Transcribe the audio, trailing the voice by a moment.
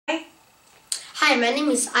Hi, my name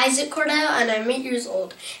is Cordero and I'm 8 years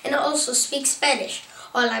old and I also speak Spanish.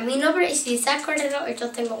 Hola, mi nombre es Cordero y yo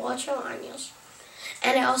tengo 8 años.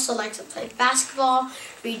 And I also like to play basketball,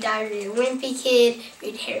 read Diary of a Wimpy Kid,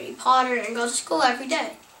 read Harry Potter, and go to school every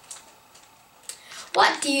day.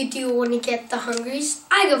 What do you do when you get the hungries?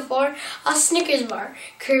 I go for a Snickers bar,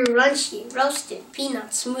 crunchy, roasted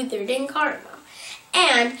peanuts smoother than caramel,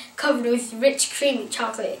 and covered with rich, creamy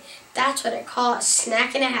chocolate. That's what I call a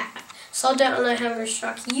snack and a half. So don't let hunger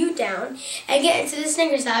struck you down and get into the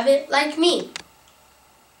Snickers habit like me.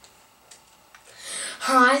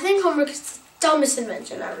 I think homework is the dumbest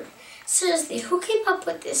invention ever. Seriously, who came up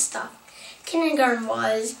with this stuff? Kindergarten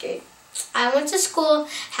was good. I went to school,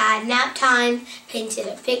 had nap time, painted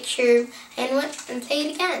a picture, and went and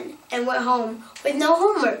played again, and went home with no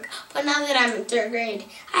homework. But now that I'm in 3rd grade,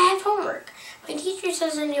 I have homework. My teacher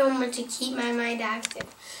says I need homework to keep my mind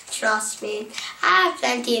active. Trust me, I have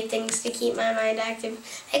plenty of things to keep my mind active,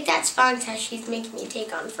 like that spelling test she's making me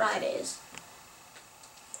take on Fridays.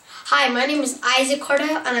 Hi, my name is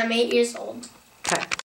Cordero and I'm 8 years old.